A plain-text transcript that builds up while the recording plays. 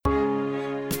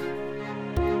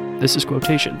This is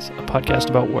Quotations, a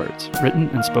podcast about words, written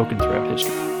and spoken throughout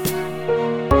history.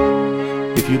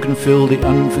 If you can fill the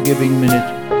unforgiving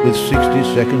minute with 60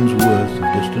 seconds worth of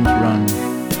distance run.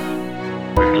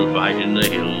 We shall fight in the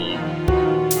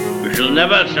hills. We shall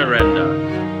never surrender.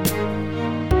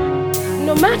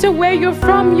 No matter where you're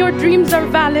from, your dreams are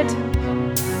valid.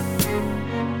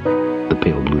 The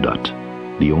Pale Blue Dot,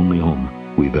 the only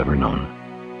home we've ever known.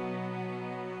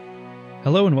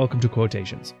 Hello and welcome to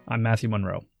Quotations. I'm Matthew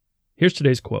Monroe. Here's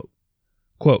today's quote.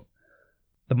 Quote,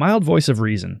 "The mild voice of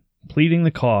reason, pleading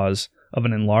the cause of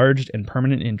an enlarged and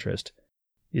permanent interest,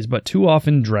 is but too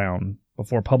often drowned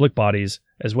before public bodies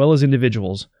as well as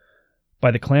individuals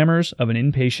by the clamors of an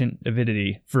impatient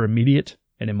avidity for immediate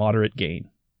and immoderate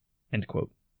gain." End quote.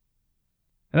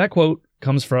 And that quote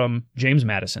comes from James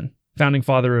Madison, founding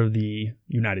father of the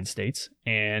United States,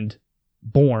 and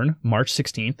born March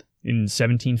 16th in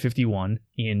 1751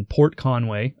 in Port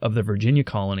Conway of the Virginia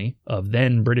colony of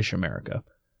then British America.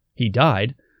 He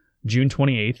died June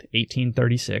 28th,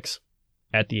 1836,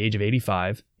 at the age of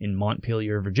 85 in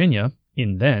Montpelier, Virginia,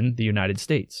 in then the United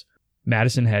States.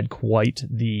 Madison had quite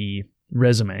the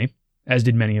resume, as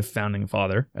did many of founding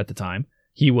father at the time.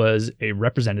 He was a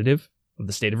representative of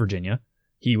the state of Virginia.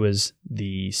 He was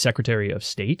the Secretary of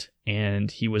State,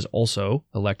 and he was also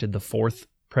elected the fourth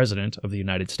President of the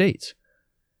United States.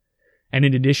 And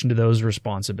in addition to those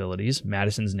responsibilities,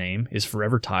 Madison's name is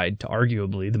forever tied to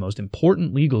arguably the most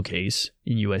important legal case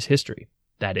in U.S. history.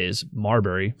 That is,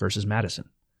 Marbury versus Madison.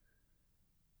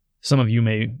 Some of you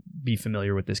may be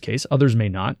familiar with this case, others may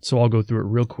not, so I'll go through it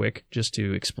real quick just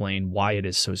to explain why it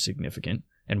is so significant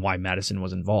and why Madison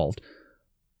was involved.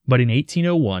 But in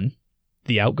 1801,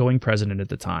 the outgoing president at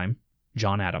the time,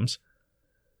 John Adams,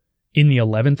 in the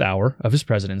 11th hour of his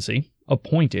presidency,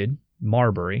 appointed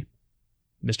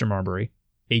Mr. Marbury,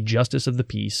 a justice of the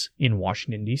peace in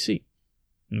Washington, D.C.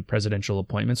 And presidential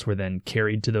appointments were then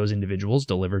carried to those individuals,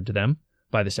 delivered to them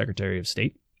by the Secretary of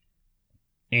State.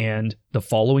 And the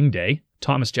following day,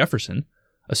 Thomas Jefferson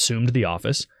assumed the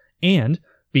office, and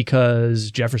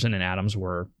because Jefferson and Adams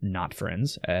were not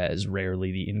friends, as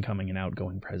rarely the incoming and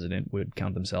outgoing president would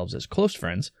count themselves as close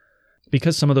friends,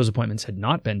 because some of those appointments had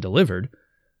not been delivered,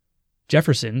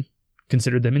 Jefferson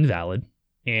considered them invalid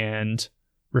and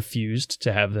refused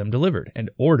to have them delivered and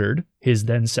ordered his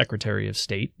then Secretary of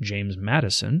State, James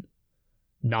Madison,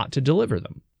 not to deliver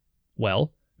them.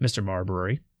 Well, Mr.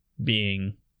 Marbury,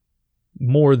 being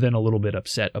more than a little bit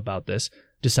upset about this,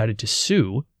 decided to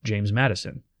sue James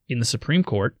Madison in the Supreme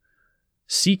Court,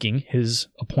 seeking his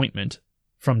appointment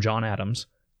from John Adams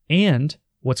and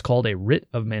what's called a writ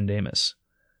of mandamus.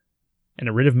 And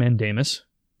a writ of mandamus,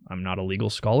 I'm not a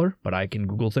legal scholar, but I can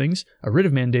Google things. A writ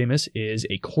of mandamus is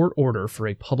a court order for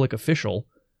a public official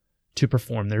to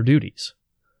perform their duties.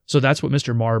 So that's what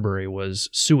Mr. Marbury was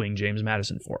suing James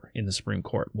Madison for in the Supreme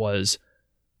Court was,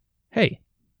 hey,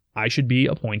 I should be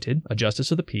appointed a justice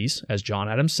of the peace, as John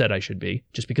Adams said I should be.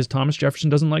 Just because Thomas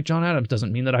Jefferson doesn't like John Adams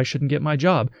doesn't mean that I shouldn't get my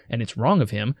job, and it's wrong of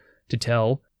him to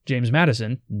tell James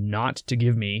Madison not to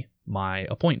give me my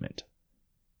appointment.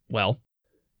 Well,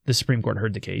 the Supreme Court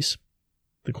heard the case.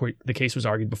 The case was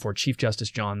argued before Chief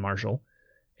Justice John Marshall,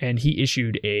 and he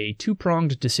issued a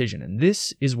two-pronged decision, and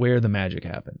this is where the magic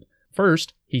happened.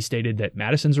 First, he stated that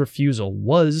Madison's refusal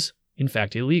was, in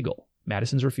fact, illegal.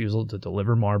 Madison's refusal to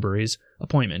deliver Marbury's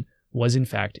appointment was, in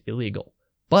fact, illegal.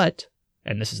 But,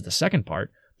 and this is the second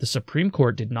part, the Supreme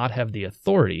Court did not have the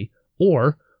authority,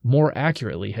 or, more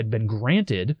accurately, had been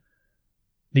granted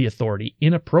the authority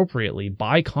inappropriately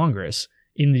by Congress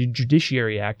in the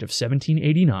Judiciary Act of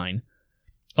 1789,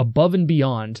 above and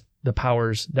beyond the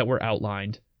powers that were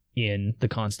outlined in the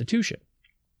Constitution,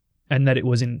 and that it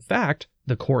was in fact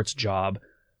the court's job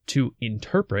to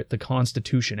interpret the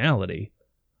constitutionality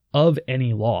of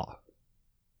any law.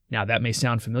 Now that may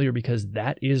sound familiar because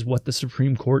that is what the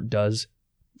Supreme Court does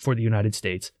for the United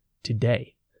States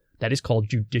today. That is called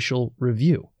judicial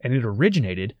review, and it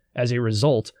originated as a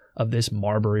result of this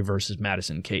Marbury versus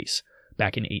Madison case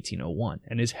back in 1801,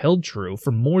 and is held true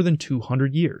for more than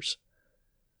 200 years.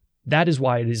 That is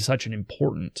why it is such an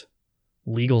important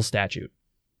legal statute.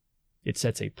 It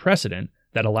sets a precedent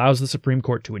that allows the Supreme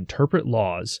Court to interpret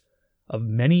laws of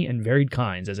many and varied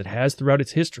kinds as it has throughout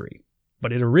its history,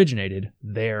 but it originated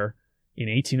there in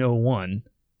 1801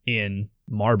 in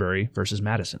Marbury versus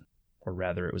Madison, or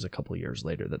rather it was a couple of years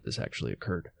later that this actually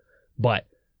occurred. But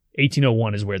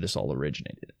 1801 is where this all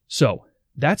originated. So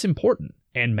that's important,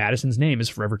 and Madison's name is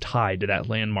forever tied to that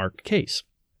landmark case.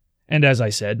 And as I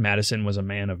said, Madison was a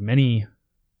man of many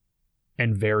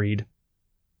and varied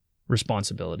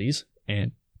responsibilities,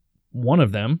 and one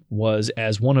of them was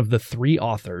as one of the three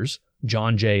authors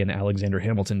John Jay and Alexander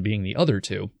Hamilton being the other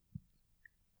two,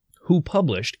 who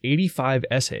published 85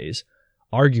 essays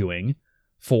arguing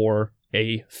for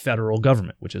a federal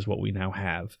government, which is what we now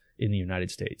have in the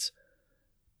United States.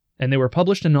 And they were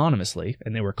published anonymously,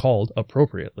 and they were called,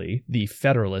 appropriately, the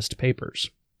Federalist Papers.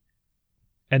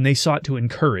 And they sought to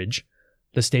encourage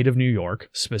the state of New York,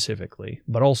 specifically,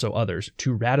 but also others,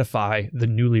 to ratify the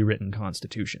newly written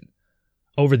Constitution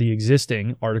over the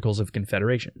existing Articles of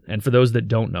Confederation. And for those that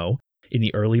don't know, in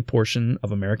the early portion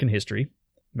of American history,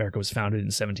 America was founded in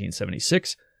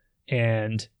 1776,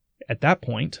 and at that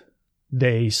point,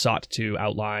 they sought to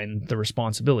outline the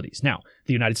responsibilities. Now,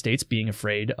 the United States, being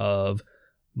afraid of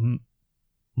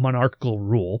monarchical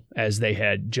rule, as they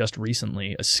had just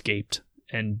recently escaped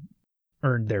and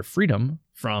earned their freedom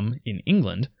from in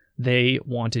England, they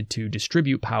wanted to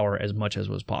distribute power as much as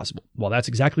was possible. Well, that's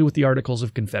exactly what the Articles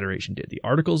of Confederation did. The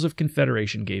Articles of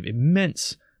Confederation gave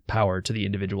immense power to the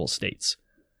individual states,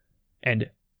 and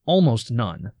almost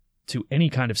none to any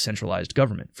kind of centralized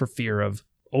government for fear of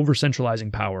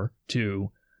over-centralizing power to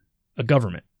a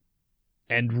government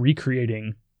and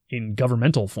recreating in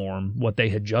governmental form what they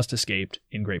had just escaped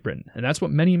in Great Britain. And that's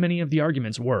what many of the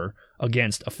arguments were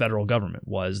against a federal government,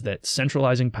 was that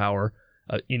centralizing power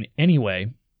in any way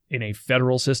in a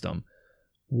federal system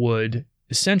would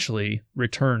essentially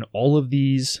return all of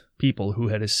these people who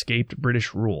had escaped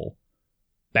British rule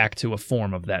back to a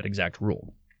form of that exact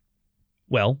rule.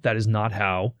 Well, that is not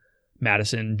how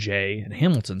Madison, Jay, and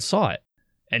Hamilton saw it.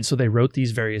 And so they wrote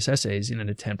these various essays in an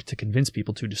attempt to convince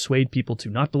people, to dissuade people to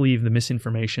not believe the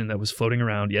misinformation that was floating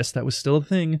around. Yes, that was still a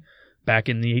thing back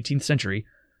in the 18th century.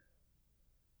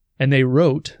 And they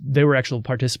were actual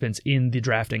participants in the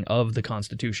drafting of the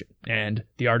Constitution. And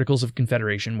the Articles of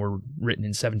Confederation were written in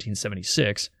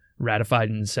 1776, ratified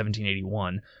in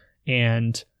 1781,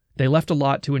 and they left a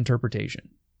lot to interpretation.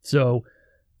 So,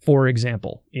 for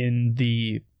example, in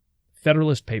the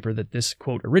Federalist paper that this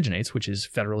quote originates, which is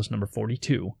Federalist number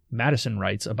 42, Madison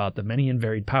writes about the many and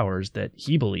varied powers that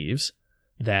he believes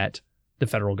that the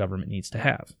federal government needs to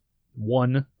have.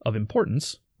 One of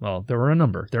importance, well, there are a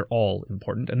number. They're all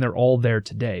important, and they're all there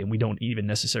today, and we don't even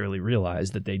necessarily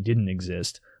realize that they didn't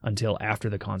exist until after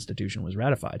the Constitution was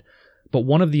ratified. But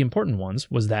one of the important ones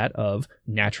was that of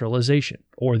naturalization,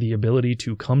 or the ability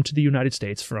to come to the United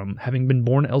States from having been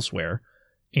born elsewhere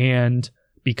and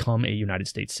become a United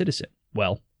States citizen.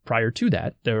 Well, prior to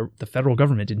that, the federal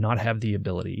government did not have the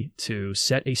ability to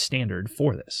set a standard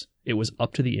for this. It was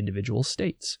up to the individual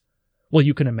states. Well,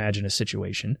 you can imagine a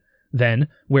situation then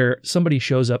where somebody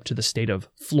shows up to the state of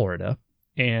Florida,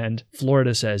 and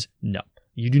Florida says, no,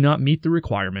 you do not meet the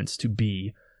requirements to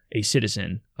be a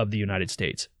citizen of the United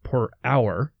States. Per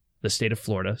the state of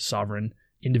Florida, sovereign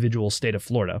individual state of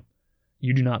Florida,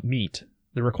 you do not meet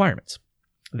the requirements.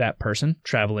 That person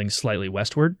traveling slightly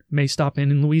westward may stop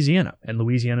in Louisiana, and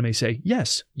Louisiana may say,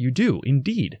 yes, you do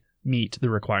indeed meet the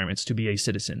requirements to be a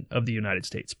citizen of the United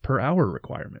States per our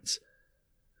requirements.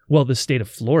 Well, the state of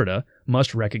Florida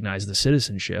must recognize the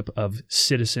citizenship of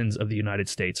citizens of the United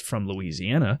States from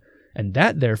Louisiana, and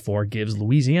that therefore gives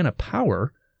Louisiana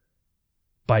power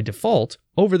by default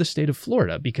over the state of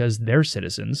Florida, because their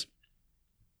citizens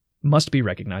must be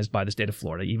recognized by the state of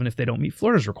Florida even if they don't meet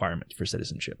Florida's requirements for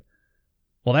citizenship.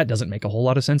 Well, that doesn't make a whole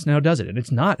lot of sense now, does it? And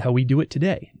it's not how we do it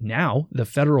today. Now, the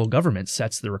federal government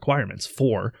sets the requirements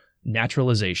for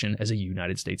naturalization as a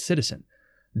United States citizen.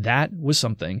 That was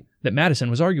something that Madison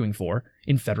was arguing for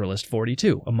in Federalist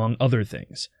 42, among other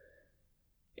things.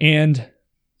 And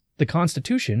the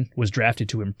Constitution was drafted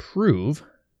to improve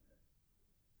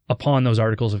upon those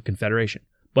Articles of Confederation.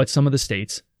 But some of the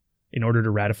states, in order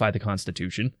to ratify the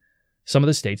Constitution, some of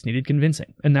the states needed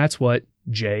convincing. And that's what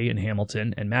Jay and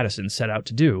Hamilton and Madison set out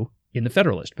to do in the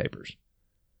Federalist Papers.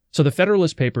 So the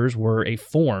Federalist Papers were a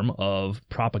form of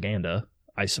propaganda,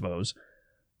 I suppose,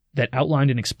 that outlined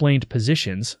and explained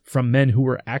positions from men who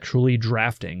were actually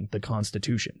drafting the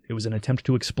Constitution. It was an attempt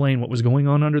to explain what was going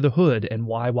on under the hood and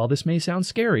why, while this may sound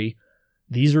scary,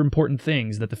 these are important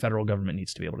things that the federal government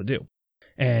needs to be able to do.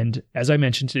 And as I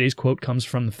mentioned, today's quote comes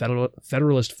from the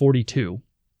Federalist 42,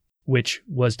 which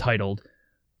was titled,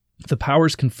 "The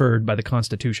Powers Conferred by the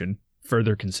Constitution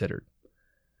Further Considered."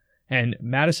 And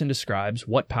Madison describes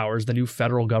what powers the new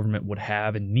federal government would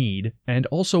have and need, and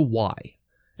also why.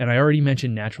 And I already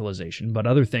mentioned naturalization, but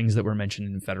other things that were mentioned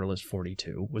in Federalist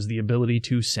 42 was the ability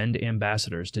to send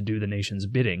ambassadors to do the nation's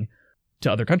bidding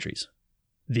to other countries.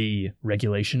 The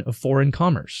regulation of foreign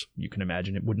commerce. You can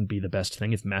imagine it wouldn't be the best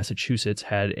thing if Massachusetts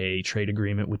had a trade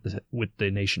agreement with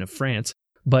the nation of France,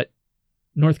 but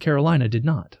North Carolina did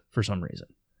not, for some reason.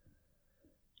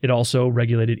 It also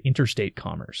regulated interstate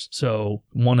commerce. So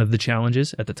one of the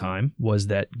challenges at the time was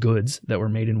that goods that were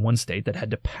made in one state that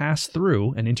had to pass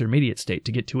through an intermediate state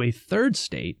to get to a third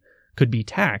state could be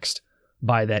taxed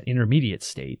by that intermediate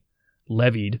state,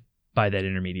 levied by that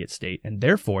intermediate state, and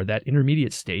therefore that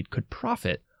intermediate state could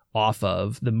profit off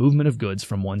of the movement of goods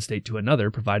from one state to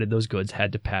another, provided those goods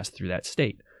had to pass through that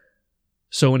state.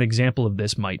 So an example of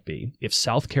this might be if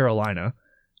South Carolina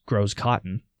grows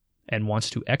cotton and wants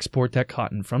to export that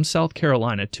cotton from South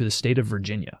Carolina to the state of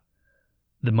Virginia,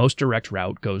 the most direct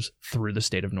route goes through the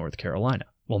state of North Carolina.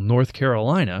 Well, North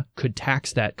Carolina could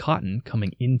tax that cotton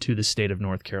coming into the state of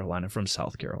North Carolina from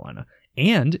South Carolina,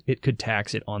 and it could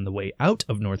tax it on the way out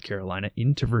of North Carolina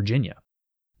into Virginia.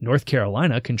 North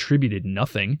Carolina contributed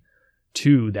nothing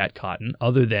to that cotton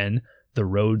other than the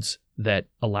roads that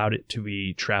allowed it to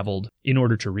be traveled in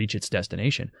order to reach its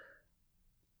destination.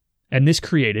 And this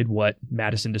created what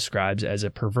Madison describes as a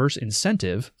perverse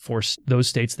incentive for those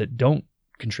states that don't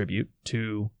contribute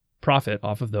to profit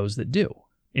off of those that do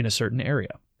in a certain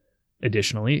area.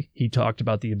 Additionally, he talked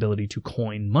about the ability to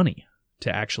coin money,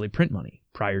 to actually print money.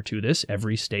 Prior to this,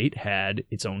 every state had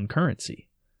its own currency.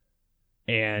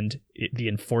 And the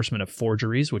enforcement of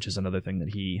forgeries, which is another thing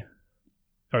that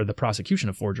the prosecution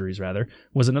of forgeries, rather,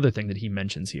 was another thing that he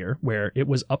mentions here, where it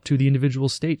was up to the individual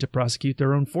state to prosecute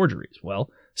their own forgeries. Well,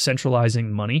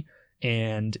 centralizing money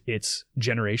and its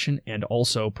generation and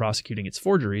also prosecuting its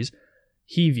forgeries,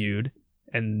 he viewed,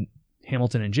 and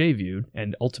Hamilton and Jay viewed,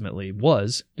 and ultimately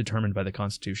was determined by the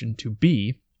Constitution to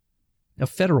be a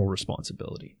federal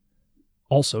responsibility.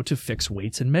 Also to fix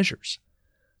weights and measures.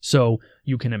 So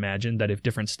you can imagine that if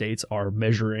different states are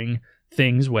measuring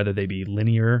things, whether they be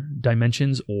linear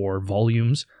dimensions or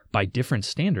volumes, by different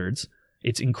standards,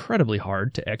 it's incredibly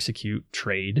hard to execute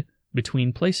trade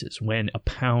between places when a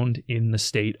pound in the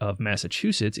state of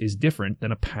Massachusetts is different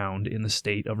than a pound in the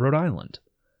state of Rhode Island.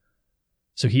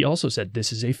 So he also said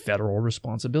this is a federal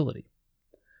responsibility.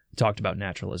 He talked about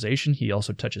naturalization. He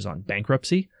also touches on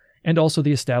bankruptcy and also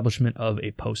the establishment of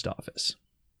a post office.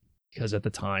 Because at the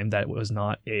time, that was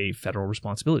not a federal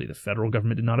responsibility. The federal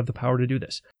government did not have the power to do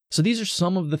this. So these are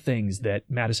some of the things that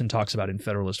Madison talks about in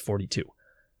Federalist 42.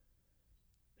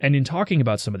 And in talking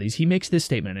about some of these, he makes this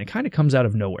statement, and it kind of comes out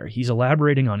of nowhere. He's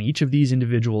elaborating on each of these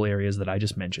individual areas that I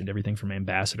just mentioned, everything from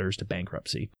ambassadors to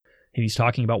bankruptcy. And he's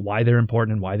talking about why they're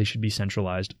important and why they should be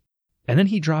centralized. And then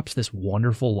he drops this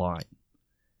wonderful line.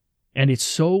 And it's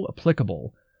so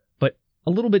applicable, but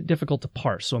a little bit difficult to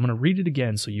parse. So I'm going to read it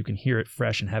again so you can hear it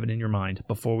fresh and have it in your mind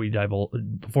before we dive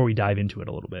into it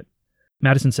a little bit.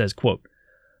 Madison says, quote,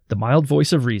 "The mild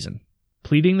voice of reason,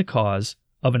 pleading the cause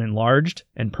of an enlarged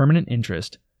and permanent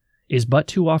interest, is but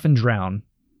too often drowned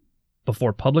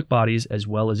before public bodies as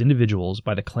well as individuals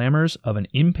by the clamors of an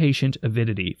impatient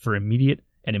avidity for immediate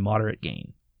and immoderate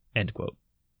gain." End quote.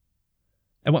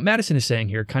 And what Madison is saying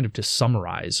here, kind of to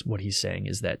summarize what he's saying,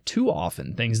 is that too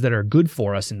often things that are good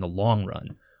for us in the long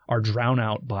run are drowned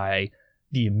out by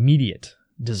the immediate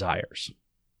desires.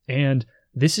 And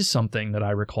this is something that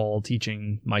I recall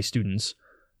teaching my students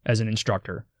as an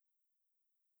instructor,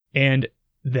 and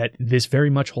that this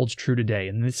very much holds true today.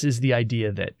 And this is the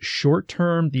idea that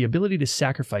the ability to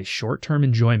sacrifice short-term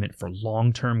enjoyment for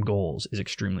long-term goals is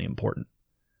extremely important.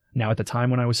 Now, at the time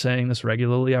when I was saying this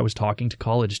regularly, I was talking to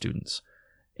college students.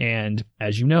 And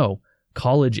as you know,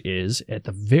 college is, at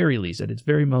the very least, at its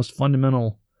very most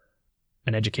fundamental,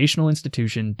 an educational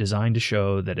institution designed to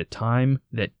show that at time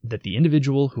that the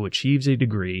individual who achieves a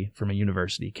degree from a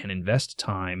university can invest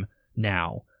time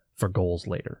now for goals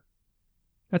later.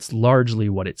 That's largely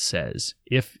what it says,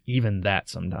 if even that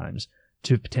sometimes,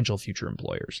 to potential future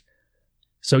employers.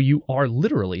 So you are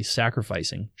literally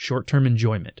sacrificing short-term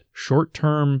enjoyment,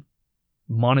 short-term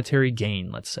monetary gain,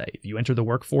 let's say. If you enter the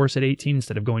workforce at 18,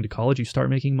 instead of going to college, you start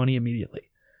making money immediately.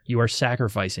 You are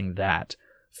sacrificing that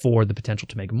for the potential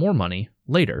to make more money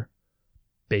later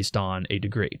based on a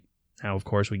degree. Now, of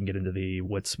course, we can get into the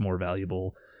what's more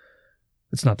valuable.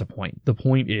 It's not the point. The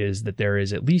point is that there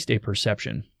is at least a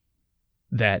perception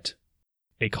that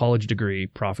a college degree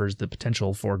proffers the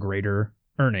potential for greater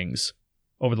earnings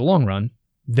over the long run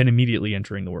than immediately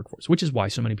entering the workforce, which is why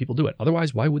so many people do it.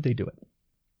 Otherwise, why would they do it?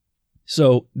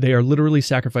 So they are literally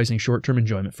sacrificing short-term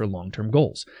enjoyment for long-term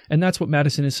goals. And that's what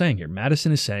Madison is saying here.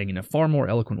 Madison is saying in a far more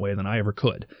eloquent way than I ever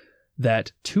could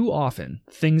that too often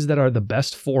things that are the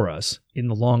best for us in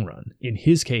the long run, in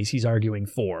his case, he's arguing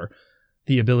for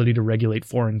the ability to regulate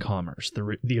foreign commerce,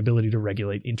 the ability to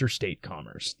regulate interstate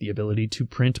commerce, the ability to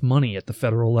print money at the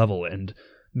federal level and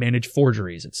manage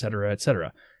forgeries,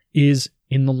 etc., is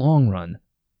in the long run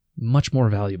much more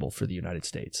valuable for the United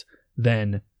States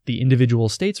than the individual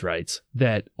states' rights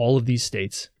that all of these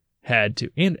states had to,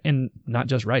 and not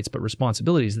just rights, but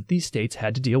responsibilities that these states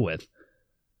had to deal with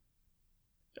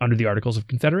under the Articles of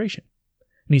Confederation.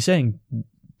 And he's saying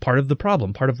part of the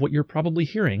problem, part of what you're probably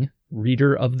hearing,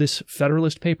 reader of this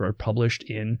Federalist paper published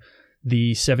in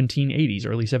the 1780s,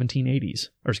 early 1780s,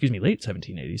 or excuse me, late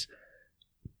 1780s,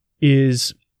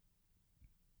 is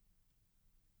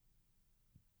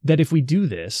that if we do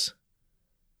this,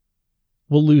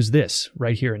 we'll lose this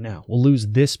right here and now. We'll lose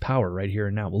this power right here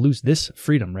and now. We'll lose this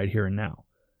freedom right here and now.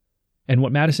 And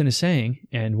what Madison is saying,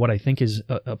 and what I think is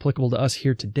applicable to us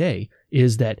here today,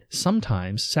 is that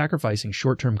sometimes sacrificing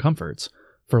short-term comforts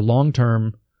for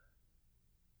long-term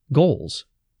goals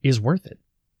is worth it.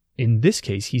 In this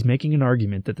case, he's making an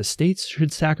argument that the states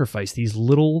should sacrifice these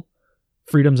little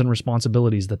freedoms and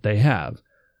responsibilities that they have,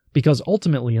 because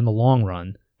ultimately, in the long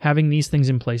run, having these things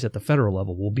in place at the federal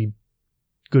level will be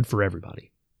good for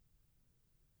everybody.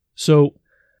 So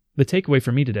the takeaway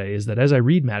for me today is that as I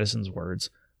read Madison's words,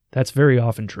 that's very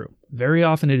often true. Very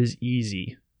often it is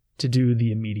easy to do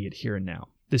the immediate here and now.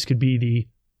 This could be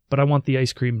but I want the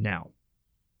ice cream now.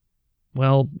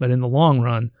 Well, but in the long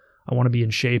run, I want to be in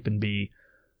shape and be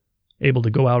able to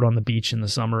go out on the beach in the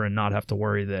summer and not have to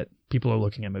worry that people are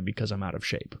looking at me because I'm out of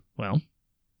shape. Well,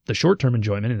 the short-term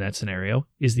enjoyment in that scenario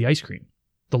is the ice cream.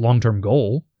 The long-term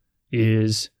goal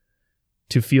is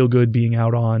to feel good being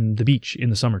out on the beach in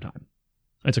the summertime.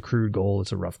 It's a crude goal,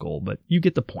 it's a rough goal, but you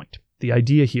get the point. The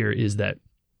idea here is that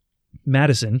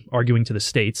Madison, arguing to the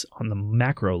states on the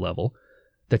macro level,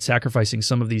 that sacrificing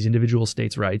some of these individual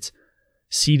states' rights,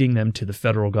 ceding them to the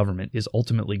federal government is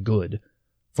ultimately good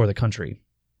for the country,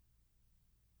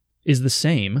 is the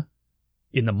same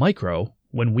in the micro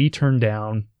when we turn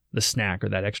down the snack or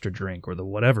that extra drink or the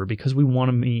whatever because we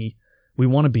want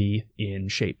to be in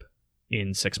shape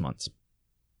in 6 months.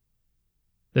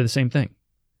 They're the same thing.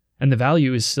 And the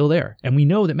value is still there. And we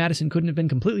know that Madison couldn't have been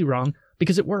completely wrong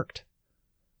because it worked.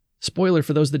 Spoiler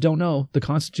for those that don't know, the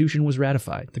Constitution was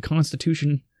ratified. The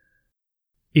Constitution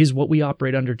is what we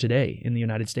operate under today in the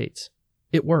United States.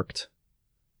 It worked.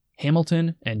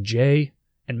 Hamilton and Jay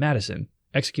and Madison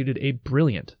executed a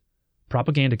brilliant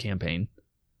propaganda campaign,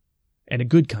 and a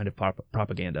good kind of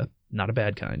propaganda, not a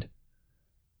bad kind,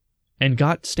 and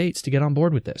got states to get on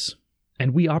board with this.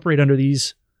 And we operate under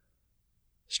these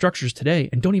structures today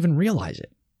and don't even realize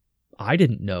it. I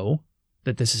didn't know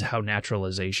that this is how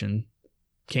naturalization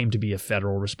came to be a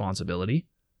federal responsibility,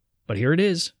 but here it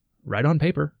is, right on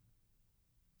paper.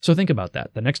 So think about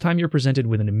that. The next time you're presented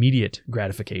with an immediate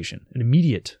gratification, an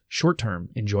immediate short-term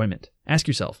enjoyment, ask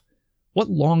yourself, what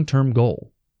long-term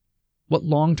goal, what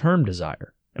long-term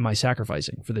desire am I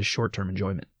sacrificing for this short-term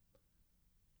enjoyment?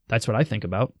 That's what I think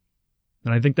about.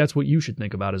 And I think that's what you should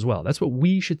think about as well. That's what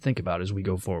we should think about as we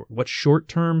go forward. What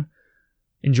short-term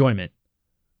enjoyment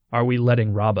are we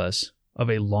letting rob us of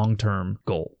a long-term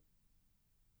goal?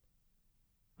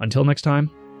 Until next time,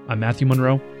 I'm Matthew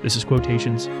Monroe. This is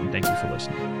Quotations, and thank you for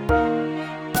listening.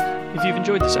 If you've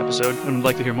enjoyed this episode and would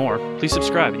like to hear more, please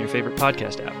subscribe in your favorite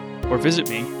podcast app, or visit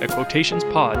me at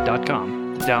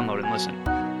quotationspod.com to download and listen.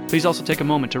 Please also take a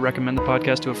moment to recommend the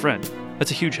podcast to a friend.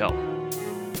 That's a huge help.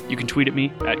 You can tweet at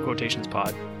me at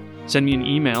quotationspod. Send me an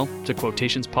email to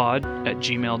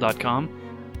quotationspod@gmail.com.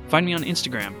 Find me on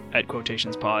Instagram at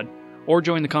quotationspod, or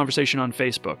join the conversation on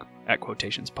Facebook at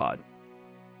quotationspod.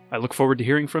 I look forward to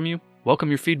hearing from you, welcome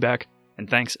your feedback, and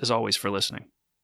thanks as always for listening.